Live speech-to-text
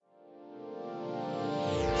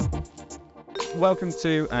Welcome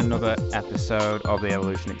to another episode of the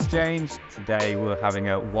Evolution Exchange. Today we're having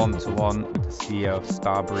a one-to-one with the CEO of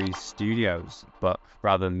Starbreeze Studios. But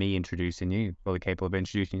rather than me introducing you, fully capable of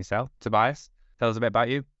introducing yourself, Tobias, tell us a bit about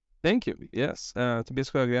you. Thank you. Yes, Tobias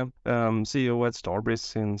Sjogren, CEO at Starbreeze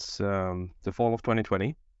since the fall of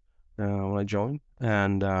 2020 when I joined.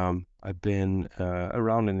 And I've been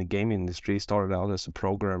around in the game industry, started out as a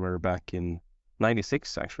programmer back in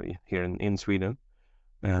 96, actually, here in Sweden,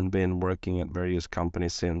 and been working at various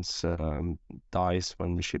companies since DICE,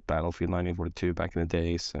 when we shipped Battlefield 1942 back in the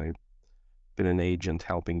days. I've been an agent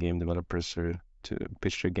helping game developers to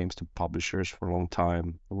pitch their games to publishers for a long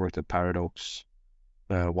time. I worked at Paradox,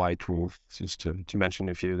 White Wolf, just to mention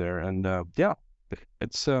a few there. And yeah,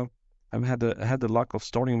 it's I've had the luck of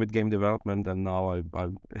starting with game development, and now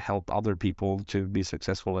I've helped other people to be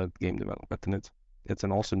successful at game development, and it's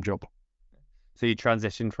an awesome job. So you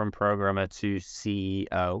transitioned from programmer to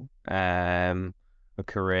CEO, a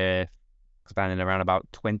career spanning around about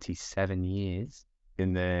 27 years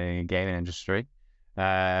in the gaming industry.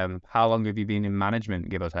 How long have you been in management,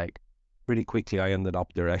 give or take? Pretty quickly I ended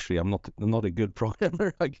up there. Actually, I'm not a good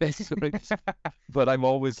programmer, I guess, but I've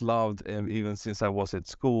always loved, even since I was at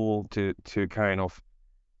school, to kind of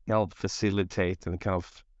help facilitate and kind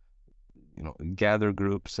of gather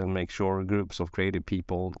groups and make sure groups of creative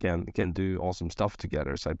people can do awesome stuff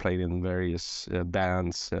together. So I played in various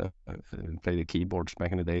bands, played the keyboards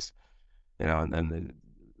back in the days, and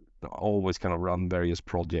always kind of run various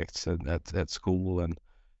projects at school,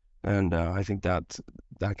 and I think that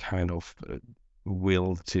kind of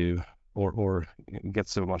will to or get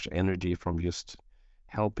so much energy from just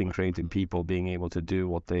helping creative people being able to do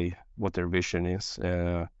what their vision is,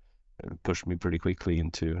 pushed me pretty quickly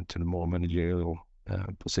into the more managerial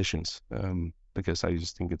positions, because I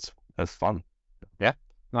just think it's fun. Yeah,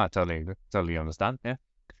 no, I totally understand. Yeah.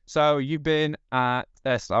 So you've been at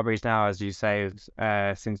Starbreeze now, as you say,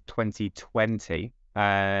 since 2020.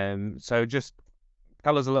 So just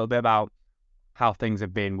tell us a little bit about how things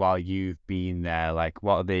have been while you've been there. Like,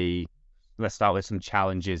 let's start with some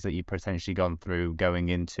challenges that you've potentially gone through going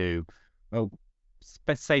into, well,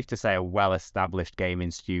 it's safe to say, a well-established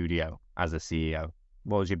gaming studio as a CEO.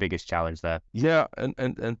 What was your biggest challenge there? Yeah,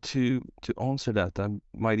 and to answer that, I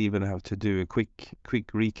might even have to do a quick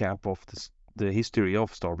recap of the history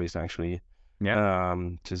of Starbreeze, actually. Yeah.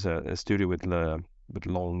 Which is a studio with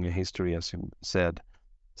long history, as you said.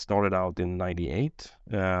 Started out in 98,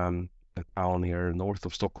 a town here north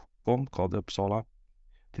of Stockholm called Uppsala.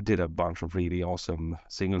 They did a bunch of really awesome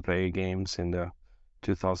single-player games in the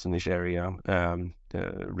 2000-ish area,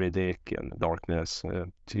 Riddick and Darkness,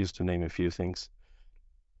 just to name a few things.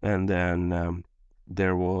 And then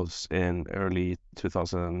there was in early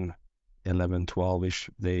 2011, 12-ish,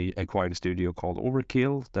 they acquired a studio called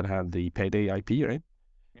Overkill that had the Payday IP, right?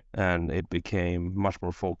 Yeah. And it became much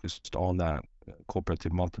more focused on that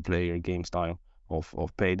cooperative multiplayer game style of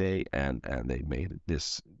Payday, and they made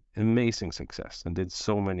this amazing success and did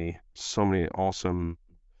so many awesome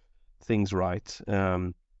things right,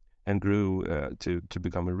 and grew to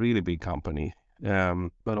become a really big company,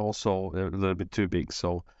 but also a little bit too big.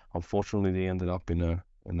 So unfortunately, they ended up in a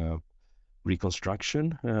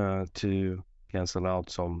reconstruction to cancel out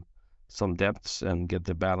some debts and get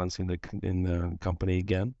the balance in the company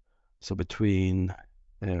again. So between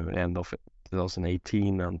end of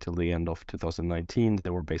 2018 until the end of 2019, they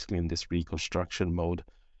were basically in this reconstruction mode,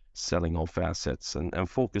 selling off assets and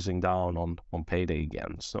focusing down on Payday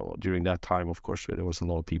again. So during that time, of course, there was a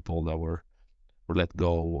lot of people that were let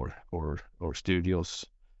go, or studios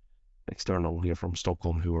external here from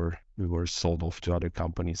Stockholm who were sold off to other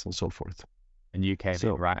companies and so forth. And you came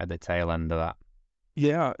in right at the tail end of that.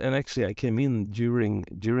 Yeah, and actually I came in during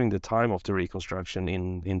the time of the reconstruction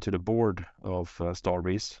into the board of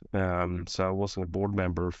Starbreeze. So I wasn't a board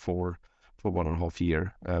member for 1.5 years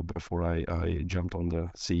before I jumped on the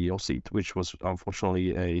CEO seat, which was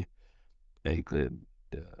unfortunately a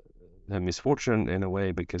misfortune in a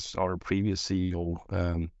way, because our previous CEO,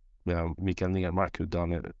 Mikael Nermark, who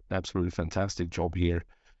done an absolutely fantastic job here,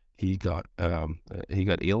 he got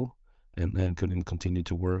ill and couldn't continue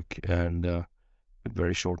to work, and with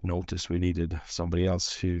very short notice we needed somebody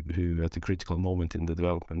else who at the critical moment in the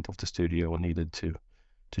development of the studio needed to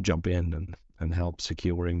jump in and help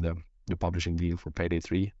securing the publishing deal for Payday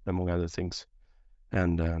 3, among other things.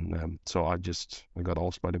 And so I got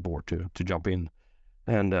asked by the board to jump in,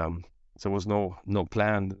 and so there was no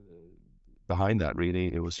plan behind that,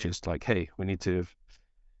 really. It was just like, hey, things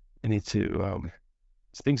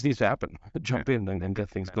need to happen. Jump in and get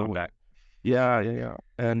things going. Yeah.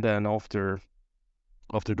 And then after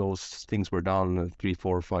those things were done, 3,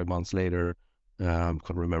 4, 5 months later, Can't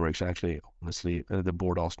remember exactly. Honestly, the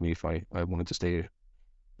board asked me if I wanted to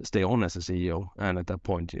stay on as a CEO, and at that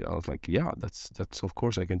point, I was like, yeah, that's of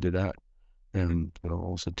course I can do that, and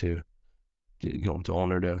also to to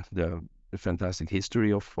honor the fantastic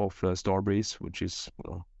history of Starbreeze, which is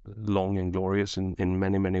long and glorious in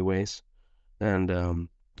many ways, and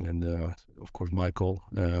of course Michael,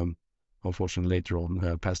 unfortunately later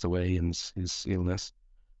on passed away in his illness.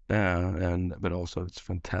 And but also it's a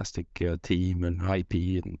fantastic team and IP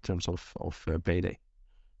in terms of Payday.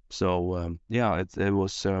 So yeah, it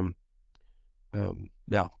was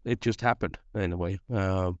yeah, it just happened in a way.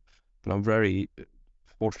 But I'm very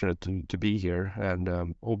fortunate to be here,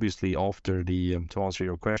 and obviously after the to answer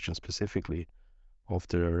your question specifically,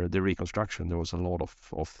 after the reconstruction, there was a lot of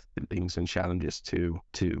things and challenges to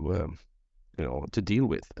deal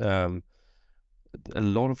with. A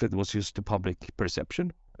lot of it was just the public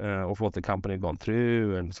perception of what the company had gone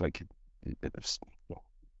through, and it's like, it's,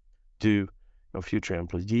 do future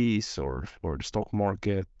employees or the stock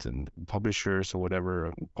market and publishers or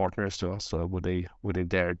whatever partners to us, would they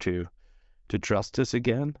dare to trust us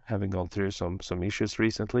again, having gone through some issues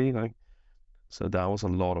recently? Like, so that was a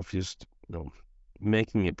lot of just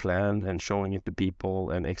making a plan and showing it to people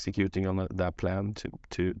and executing on that plan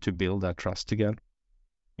to build that trust again.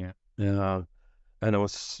 Yeah. And there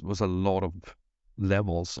was a lot of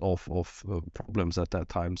levels of problems at that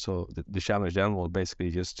time. So the challenge then was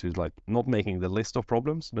basically just to like not making the list of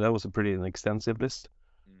problems, but that was a pretty extensive list.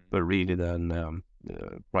 But really then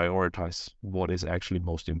prioritize what is actually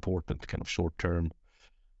most important, kind of short term,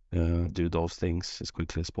 do those things as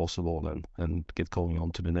quickly as possible, and get going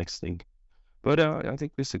on to the next thing. But I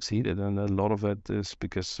think we succeeded, and a lot of it is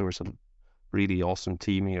because there was a really awesome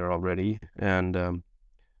team here already, and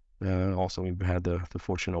also we've had the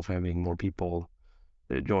fortune of having more people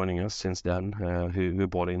joining us since then, who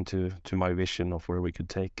bought into my vision of where we could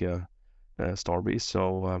take Starbreeze.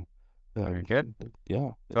 So Very good.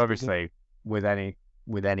 yeah. So obviously, with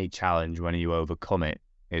any challenge, when you overcome it,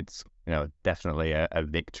 it's definitely a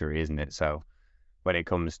victory, isn't it? So when it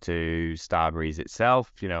comes to Starbreeze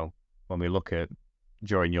itself, when we look at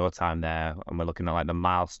during your time there, and we're looking at like the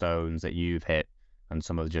milestones that you've hit and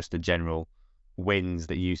some of just the general wins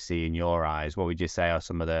that you see in your eyes, what would you say are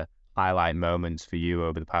some of the highlight moments for you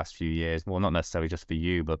over the past few years? Well, not necessarily just for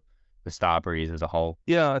you, but for Starbreeze as a whole.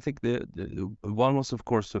 Yeah, I think the one was of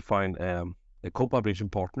course to find a co-publishing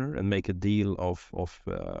partner and make a deal of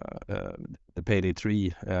the Payday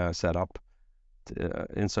 3 setup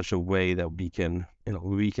in such a way that we can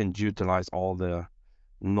utilize all the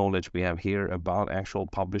knowledge we have here about actual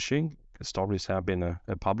publishing. Starbreeze have been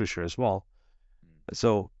a publisher as well.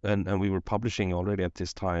 So and we were publishing already at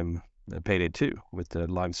this time Payday 2 with the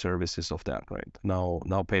live services of that, right?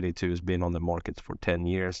 Now Payday 2 has been on the market for 10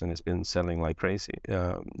 years and it's been selling like crazy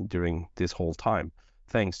during this whole time,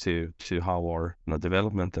 thanks to how our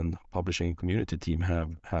development and publishing community team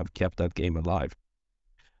have kept that game alive.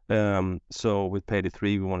 So with Payday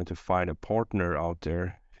 3, we wanted to find a partner out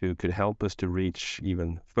there who could help us to reach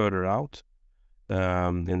even further out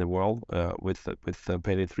in the world with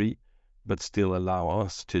Payday 3, but still allow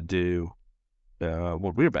us to do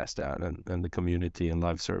what we're best at, and the community and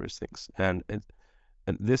live service things. And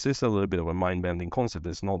this is a little bit of a mind-bending concept.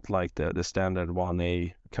 It's not like the standard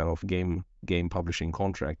 1A kind of game publishing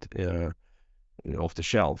contract off the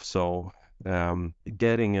shelf. So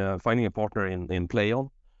finding a partner in PlayOn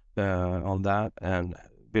on that, and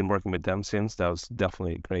been working with them since. That was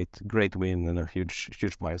definitely a great win and a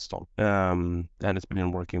huge milestone. And it's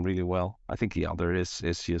been working really well. I think the other is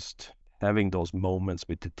just having those moments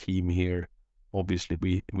with the team here. Obviously,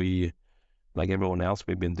 we like everyone else,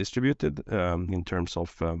 we've been distributed in terms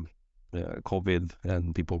of COVID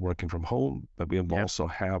and people working from home, but we also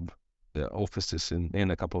have offices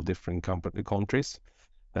in a couple of different countries.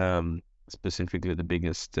 Specifically, the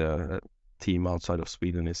biggest team outside of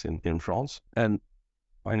Sweden is in France, and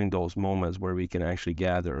finding those moments where we can actually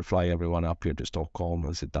gather, fly everyone up here to Stockholm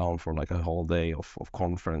and sit down for like a whole day of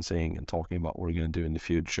conferencing and talking about what we're going to do in the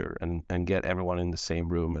future, and get everyone in the same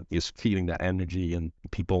room and just feeling that energy, and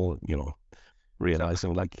people,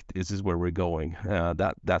 realizing like this is where we're going.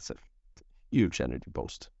 That's a huge energy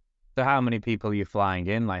boost. So how many people are you flying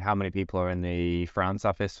in? Like how many people are in the France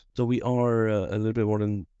office? So we are a little bit more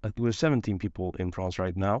than, we're 17 people in France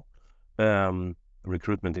right now.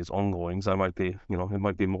 Recruitment is ongoing, so it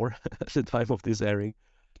might be more at the time of this airing.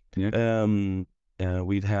 Yeah.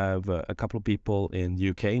 We'd have a couple of people in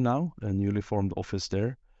UK now, a newly formed office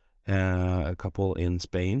there. A couple in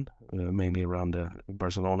Spain, mainly around the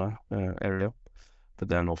Barcelona area, but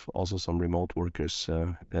then also some remote workers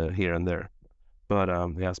here and there. But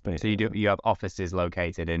yeah, Spain. So you have offices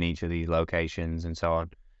located in each of these locations and so on.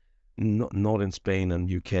 Not in Spain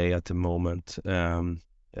and UK at the moment.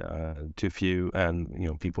 Too few,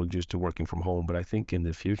 and people used to working from home. But I think in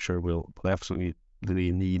the future we'll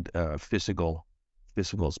absolutely need physical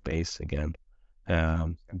space again.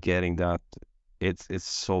 Getting that, it's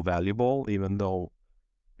so valuable, even though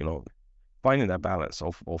finding that balance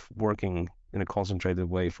of working in a concentrated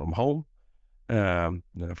way from home,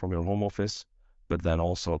 from your home office, but then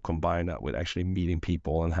also combine that with actually meeting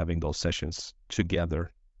people and having those sessions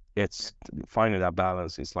together. It's finding that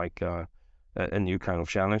balance is like a new kind of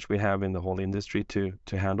challenge we have in the whole industry to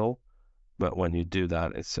handle. But when you do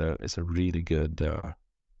that, it's a really good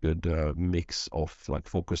mix of like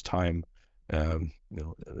focus time, um, you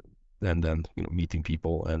know, and then meeting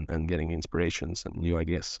people and getting inspirations and new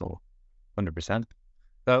ideas. So 100%.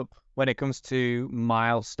 So when it comes to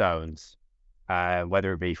milestones,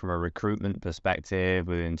 whether it be from a recruitment perspective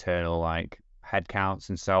with internal like headcounts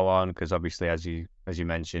and so on, because obviously as you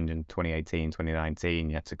mentioned in 2018, 2019,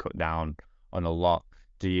 you had to cut down on a lot.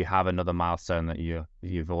 Do you have another milestone that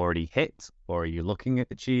you've already hit, or are you looking at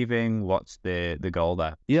achieving? What's the goal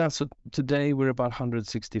there? yeah, so today we're about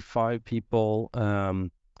 165 people.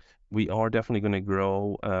 We are definitely going to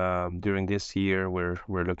grow during this year. We're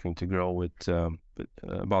looking to grow with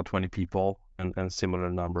about 20 people and similar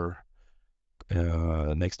number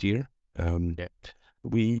next year. Yeah.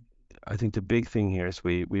 I think the big thing here is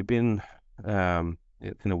we've been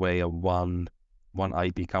in a way a one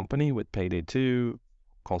IP company with Payday 2,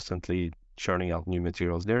 constantly churning out new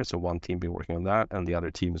materials there. So one team been working on that, and the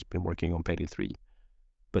other team has been working on Payday 3.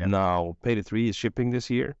 But Yeah. now Payday 3 is shipping this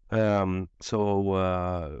year,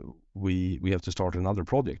 so we have to start another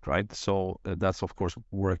project, right? So that's of course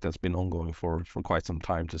work that's been ongoing for quite some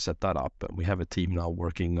time to set that up. And we have a team now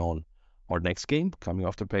working on our next game coming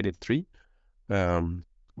after Payday 3,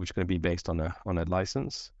 which is going to be based on a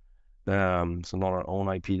license. So not our own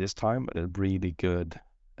IP this time, but a really good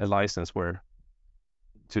license where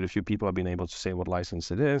to the few people I've been able to say what license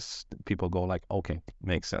it is, people go like, okay,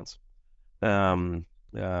 makes sense. So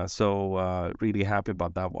really happy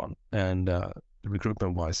about that one. And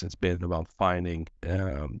recruitment wise, it's been about finding,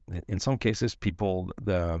 in some cases, people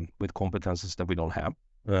with competences that we don't have,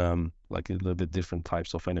 like a little bit different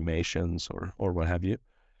types of animations or what have you.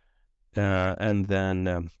 And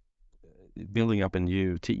then building up a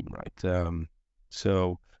new team, right?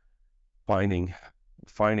 So finding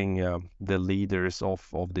the leaders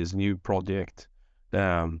of this new project,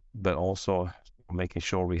 but also making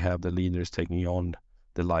sure we have the leaders taking on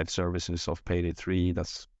the live services of Payday 3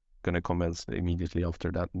 that's going to commence immediately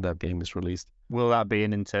after that game is released. Will that be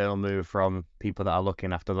an internal move from people that are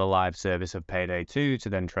looking after the live service of Payday 2 to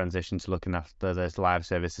then transition to looking after the live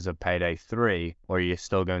services of Payday 3? Or are you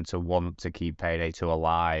still going to want to keep Payday 2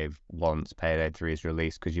 alive once Payday 3 is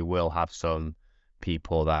released? Because you will have some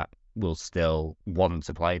people that will still want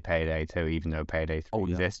to play Payday 2, even though Payday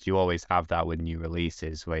 3 exists. You always have that with new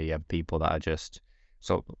releases where you have people that are just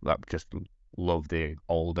love the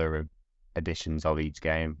older editions of each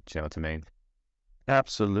game. Do you know what I mean?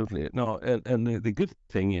 Absolutely. No, and the good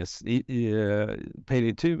thing is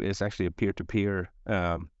Payday 2 is actually a peer-to-peer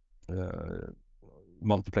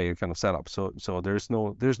multiplayer kind of setup. So there's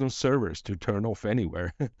no servers to turn off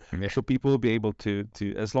anywhere. Yeah. So people will be able to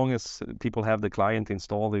as long as people have the client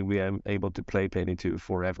installed, we are able to play Payday 2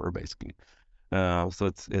 forever basically.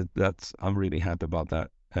 So that's I'm really happy about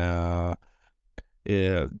that.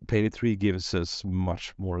 Payday 3 gives us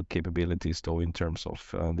much more capabilities though in terms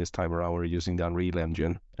of this time around we're using the Unreal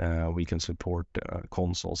Engine. We can support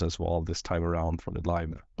consoles as well this time around for the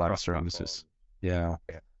live services. Yeah.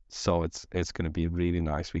 So it's going to be really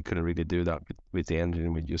nice. We couldn't really do that with the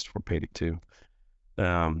engine we used for Payday 2.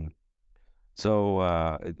 What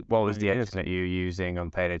was the engine that you're using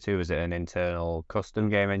on Payday 2? Was it an internal custom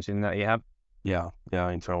game engine that you have? Yeah,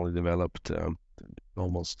 internally developed.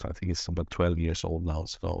 Almost, I think it's about 12 years old now.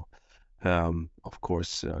 So, of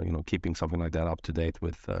course, keeping something like that up to date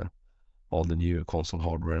with all the new console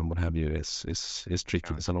hardware and what have you is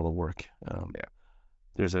tricky. It's a lot of work.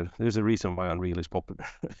 There's a reason why Unreal is popular.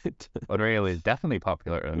 Unreal is definitely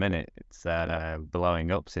popular at the minute. It's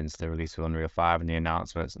blowing up since the release of Unreal 5 and the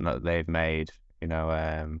announcements that they've made.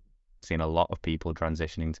 Seen a lot of people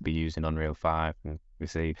transitioning to be using Unreal 5. And we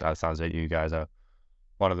see that sounds like you guys are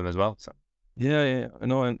one of them as well. So. Yeah, I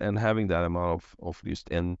know, and having that amount of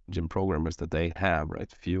just engine programmers that they have,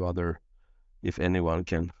 right? Few other, if anyone,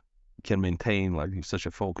 can maintain like such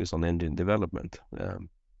a focus on engine development. So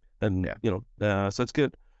it's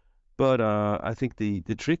good. But I think the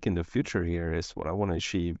trick in the future here is what I want to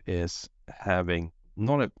achieve is having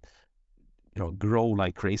not grow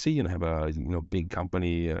like crazy and have a big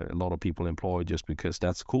company, a lot of people employed just because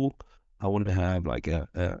that's cool. I want to have like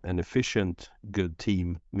an efficient, good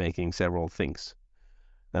team making several things.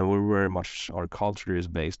 And we're very much, our culture is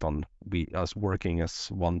based on us working as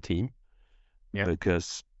one team, Yeah.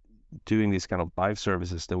 because doing these kind of live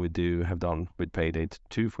services that we have done with Payday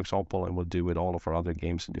 2, for example, and we'll do with all of our other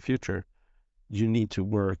games in the future, you need to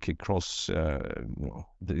work across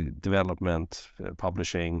the development,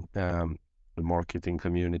 publishing, the marketing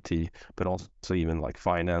community, but also even like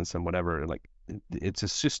finance and whatever. Like it's a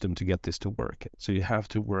system to get this to work. So you have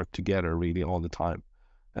to work together really all the time.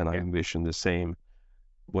 And I envision the same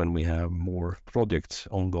when we have more projects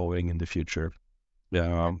ongoing in the future.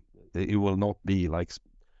 It will not be like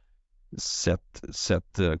set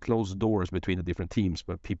closed doors between the different teams,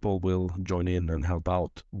 but people will join in and help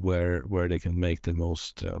out where they can make the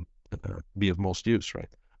most be of most use,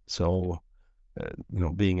 right? So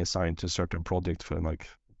being assigned to a certain project for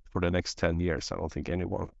the next 10 years, I don't think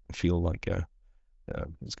anyone feel like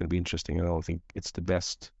it's going to be interesting. I don't think it's the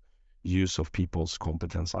best use of people's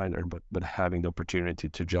competence either, but having the opportunity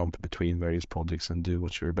to jump between various projects and do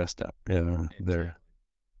what you're best at there.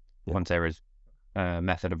 Once there is a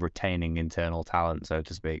method of retaining internal talent, so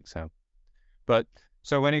to speak. So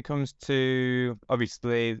when it comes to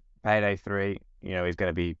obviously Payday 3, is going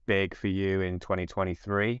to be big for you in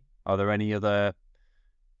 2023. Are there any other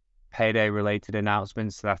Payday related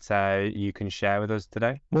announcements that you can share with us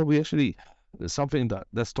today? Well, we actually, something that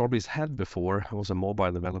Starbreeze had before was a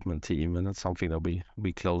mobile development team, and that's something that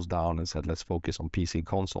we closed down and said, let's focus on PC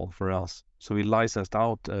console for us. So we licensed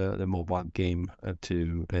out the mobile game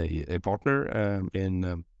to a partner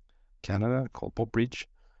in Canada called PopBridge.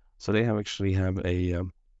 So they actually have a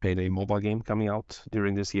Payday mobile game coming out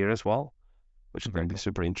during this year as well, which is going to be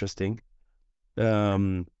super interesting.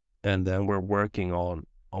 And then we're working on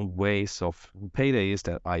ways of Payday is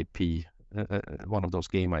that IP, one of those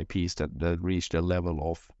game IPs that reached a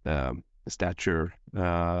level of stature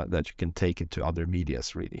that you can take it to other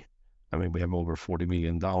medias, really. I mean, we have over 40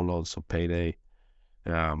 million downloads of Payday,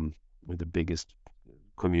 with the biggest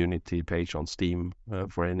community page on Steam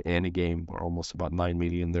for any game, or almost about 9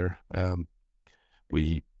 million there.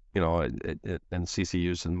 We, and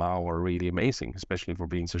CCUs and MAU are really amazing, especially for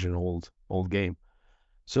being such an old game.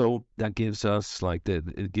 So that gives us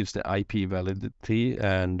it gives the IP validity,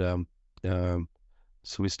 and so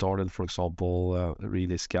we started, for example,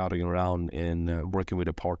 really scouting around and working with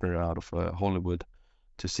a partner out of Hollywood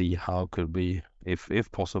to see how could we,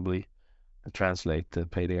 if possibly, translate the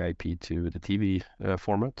Payday IP to the TV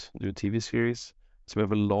format, do a TV series. So we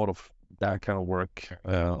have a lot of that kind of work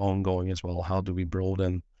ongoing as well. How do we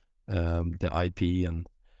broaden the IP and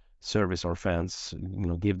service our fans,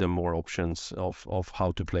 give them more options of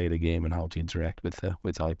how to play the game and how to interact with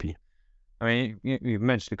IP. I mean, you've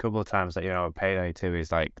mentioned a couple of times that, Payday 2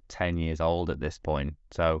 is like 10 years old at this point.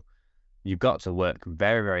 So you've got to work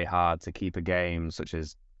very, very hard to keep a game such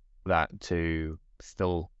as that to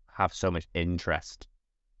still have so much interest,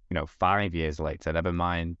 5 years later, never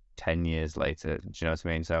mind 10 years later. Do you know what I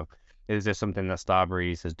mean? So is there something that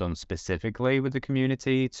Starbreeze has done specifically with the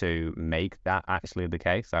community to make that actually the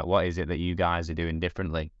case? Like, what is it that you guys are doing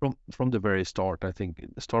differently? From the very start, I think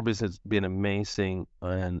Starbreeze has been amazing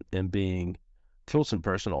and being close and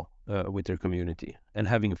personal with their community and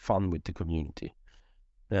having fun with the community.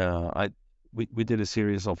 We did a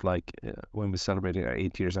series of when we celebrated our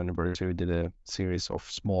 8 years anniversary, we did a series of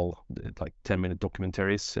small 10-minute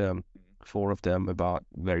documentaries, 4 of them about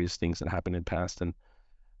various things that happened in the past. And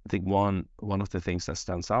I think one of the things that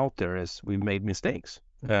stands out there is we made mistakes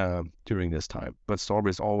during this time, but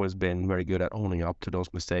Starbreeze always been very good at owning up to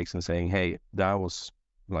those mistakes and saying, hey, that was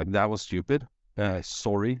stupid,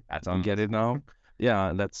 sorry, I get it now.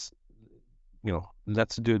 Yeah, let's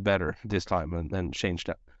do it better this time and change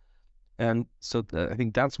that. And so I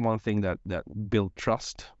think that's one thing that built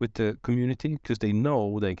trust with the community, because they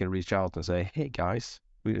know they can reach out and say, hey guys,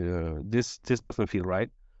 this doesn't feel right,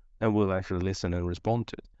 and we'll actually listen and respond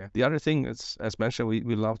to it. Yeah. The other thing is, as mentioned,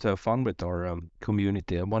 we love to have fun with our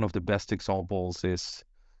community. And one of the best examples is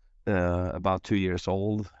about 2 years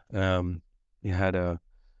old. We had a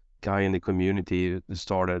guy in the community who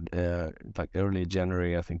started early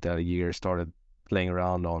January, I think that year, started playing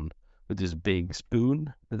around with this big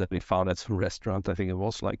spoon that we found at some restaurant. I think it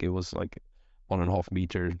was like 1.5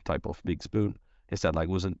 meter type of big spoon. He said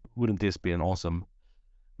wouldn't this be an awesome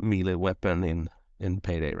melee weapon in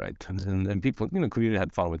Payday, right? And people, community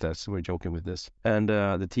had fun with this. We're joking with this, and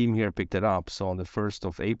the team here picked it up. So on the 1st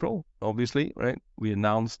of April, obviously, right, we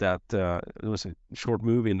announced that it was a short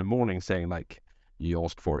movie in the morning saying you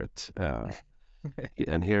asked for it.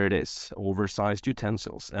 and here it is, oversized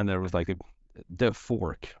utensils, and there was like the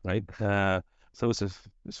fork, right? So it's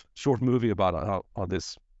this short movie about how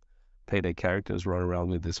this Payday characters run around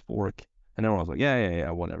with this fork, and everyone was like, yeah,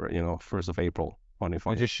 whatever, 1st of April, funny, It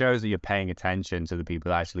funny. just shows that you're paying attention to the people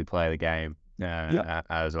that actually play the game Yeah,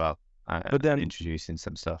 as well, but introducing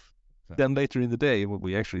some stuff. So, then later in the day, what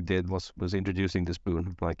we actually did was introducing the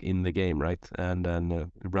spoon like in the game, right? And then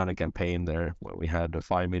we ran a campaign there where we had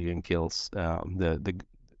 5 million kills. The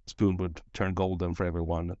spoon would turn golden for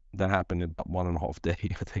everyone. That happened in about 1.5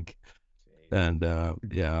 days, I think. And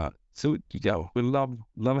yeah, so yeah, we love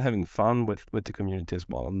having fun with the community as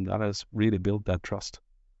well, and that has really built that trust.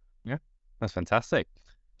 yeah, that's fantastic.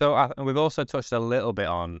 So we've also touched a little bit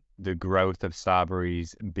on the growth of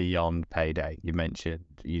Starbreeze beyond Payday.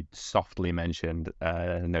 You softly mentioned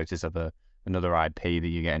notice of another IP that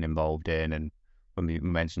you're getting involved in, and when we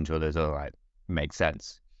mentioned to others, all right, makes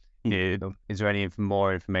sense. Hmm. Is there any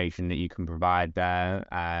more information that you can provide there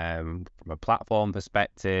from a platform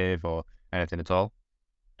perspective or anything at all?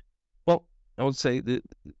 Well, I would say that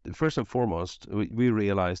first and foremost, we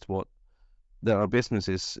realized that our business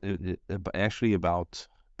is actually about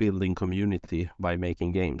building community by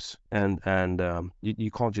making games, and you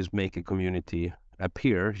can't just make a community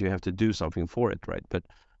appear. You have to do something for it, right? But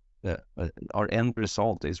our end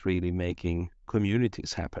result is really making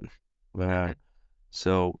communities happen. Uh,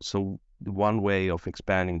 so one way of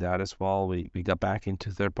expanding that as well, we got back into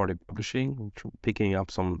third-party publishing, picking up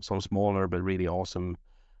some smaller but really awesome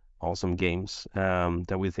games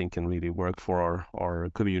that we think can really work for our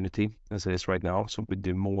community as it is right now. So we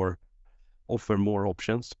do offer more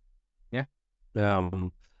options. Yeah.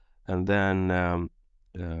 Um, and then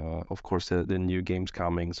of course the new games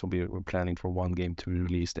coming. So we're planning for one game to be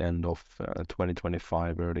released end of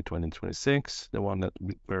 2025, early 2026. The one that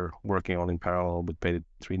we're working on in parallel with Payday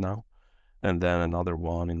 3 now, and then another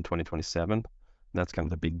one in 2027. That's kind of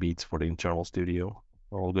the big beats for the internal studio.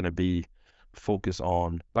 We're all going to be focused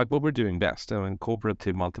on like what we're doing best,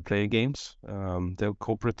 cooperative multiplayer games. The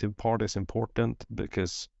cooperative part is important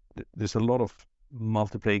because there's a lot of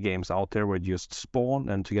multiplayer games out there where you just spawn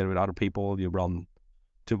and together with other people you run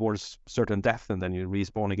towards certain death and then you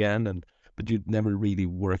respawn again, but you never really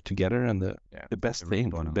work together. And the best thing,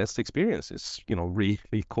 the best experience is really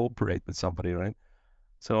cooperate with somebody, right?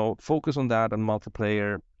 So focus on that, and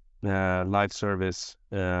multiplayer, live service,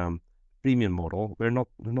 premium model. We're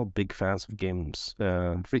not big fans of games,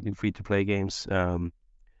 free to play games.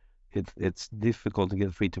 It's difficult to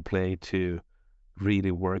get free to play to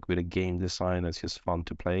really work with a game design that's just fun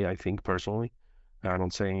to play. I think personally, I'm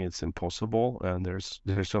not saying it's impossible, and there's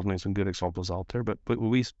certainly some good examples out there, but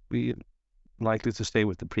we likely to stay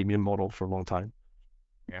with the premium model for a long time.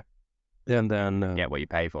 Yeah. And then Get what you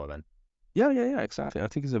pay for then. yeah, exactly. I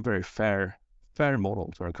think it's a very fair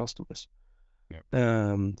model to our customers. Yeah.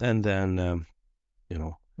 And then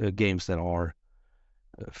games that are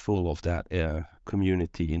full of that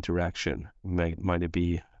community interaction. Might it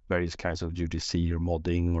be various kinds of UGC or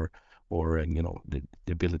modding or the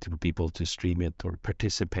ability for people to stream it or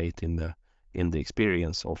participate in the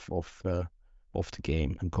experience of the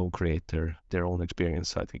game and co-create their own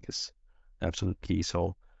experience. I think is absolute key.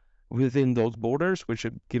 So within those borders, which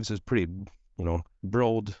it gives us pretty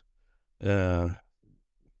broad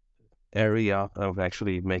area of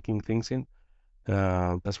actually making things in.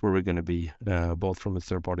 That's where we're going to be, both from a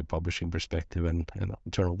third-party publishing perspective and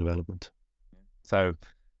internal development. So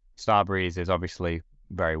Starbreeze is obviously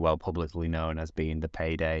very well publicly known as being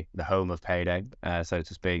the home of Payday, so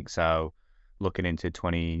to speak. So looking into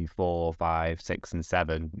 24, 5, 6, and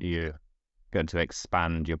 7, you're going to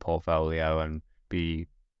expand your portfolio and be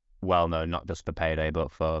well known not just for Payday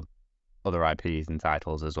but for other IPs and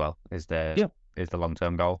titles as well. Is Yeah, the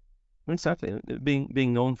long-term goal? exactly.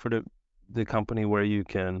 Being known for the company where you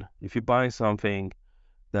can, if you buy something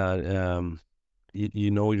that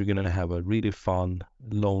you're going to have a really fun,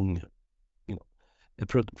 long, a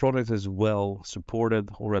product is well supported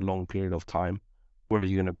over a long period of time, where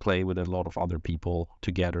you're going to play with a lot of other people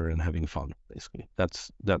together and having fun. Basically,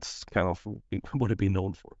 that's kind of what it be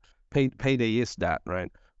known for. Payday is that,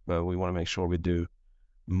 right? But we want to make sure we do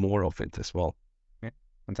more of it as well. Yeah,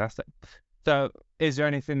 fantastic. So, is there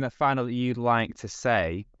anything that you'd like to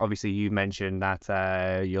say? Obviously, you mentioned that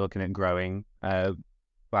you're looking at growing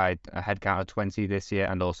by a headcount of 20 this year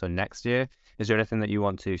and also next year. Is there anything that you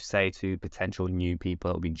want to say to potential new people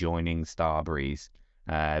that will be joining Starbreeze?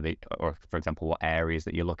 Or, for example, what areas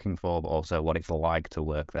that you're looking for, but also what it's like to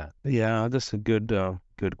work there? Yeah, that's a good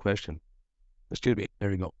question. Excuse me. There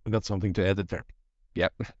we go. We got something to edit there.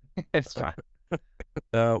 Yep, it's fine.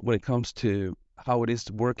 When it comes to how it is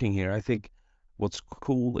working here, I think what's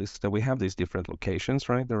cool is that we have these different locations,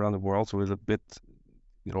 right, around the world. So we're a bit,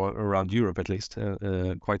 around Europe at least,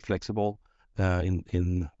 quite flexible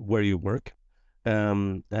in where you work.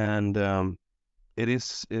 And it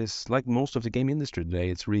is like most of the game industry today.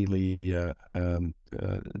 It's really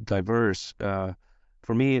diverse.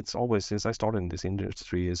 For me, it's always, since I started in this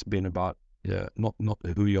industry, it's been about not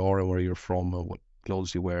who you are or where you're from or what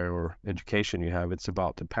clothes you wear or education you have. It's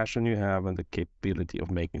about the passion you have and the capability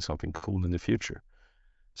of making something cool in the future.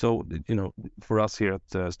 So, for us here at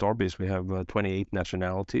Starbreeze, we have 28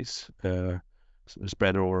 nationalities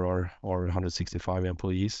spread over our 165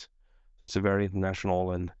 employees. It's a very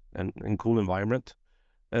international and cool environment.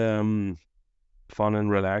 Fun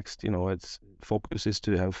and relaxed. Its focus is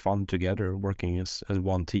to have fun together, working as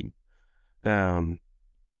one team. Um,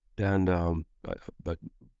 but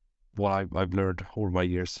what I've learned over my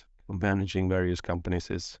years of managing various companies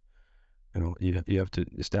is, you have to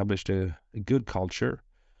establish a good culture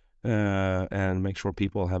and make sure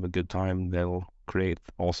people have a good time. They'll create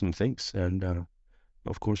awesome things, and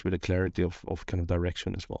of course with a clarity of kind of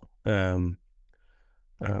direction as well.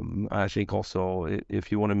 I think also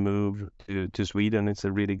if you want to move to Sweden, it's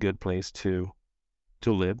a really good place to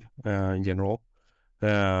live in general.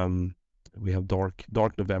 We have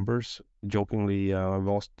dark Novembers. Jokingly,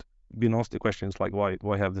 been asked the questions like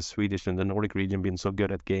why have the Swedish and the Nordic region been so good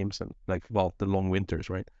at games, and like, well, the long winters,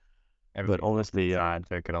 right? But honestly,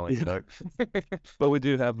 they can only joke. but we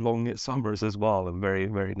do have long summers as well, and very,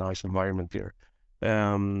 very nice environment here.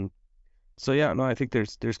 So yeah, no, I think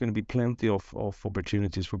there's going to be plenty of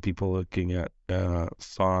opportunities for people looking at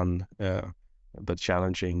fun but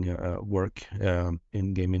challenging work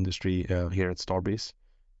in game industry here at Starbreeze.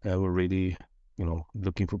 We're really,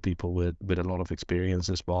 looking for people with a lot of experience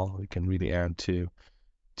as well. We can really add to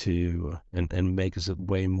and make us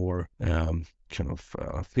way more kind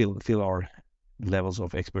of feel our levels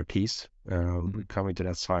of expertise coming to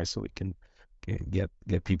that size, so we can get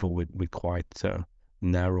people with quite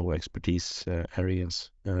narrow expertise areas.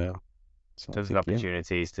 So There's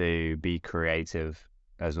opportunities to be creative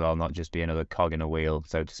as well, not just be another cog in a wheel,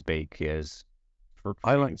 so to speak. Is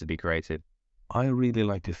I like to be creative. I really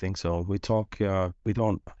like to think so. I talked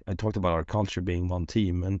about our culture being one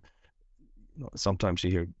team, and sometimes you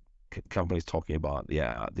hear companies talking about,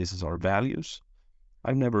 this is our values.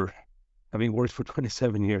 Having worked for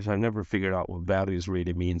 27 years, I've never figured out what values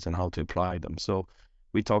really means and how to apply them. So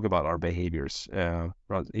we talk about our behaviors.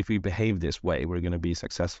 If we behave this way, we're going to be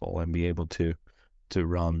successful and be able to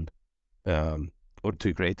run or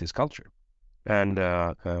to create this culture. And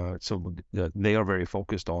so they are very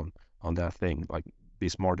focused on that thing, like be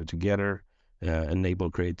smarter together, enable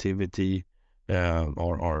creativity,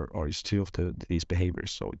 or is two of these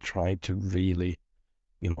behaviors. So we try to really,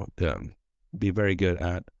 be very good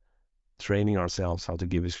at training ourselves how to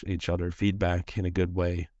give each other feedback in a good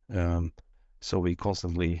way. So we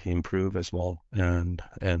constantly improve as well, and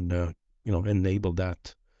enable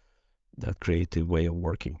that creative way of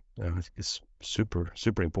working. It's super,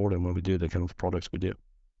 super important when we do the kind of products we do.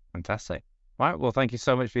 Fantastic. Right. Well, thank you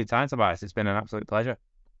so much for your time, Tobias. It's been an absolute pleasure.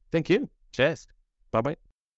 Thank you. Cheers. Bye bye.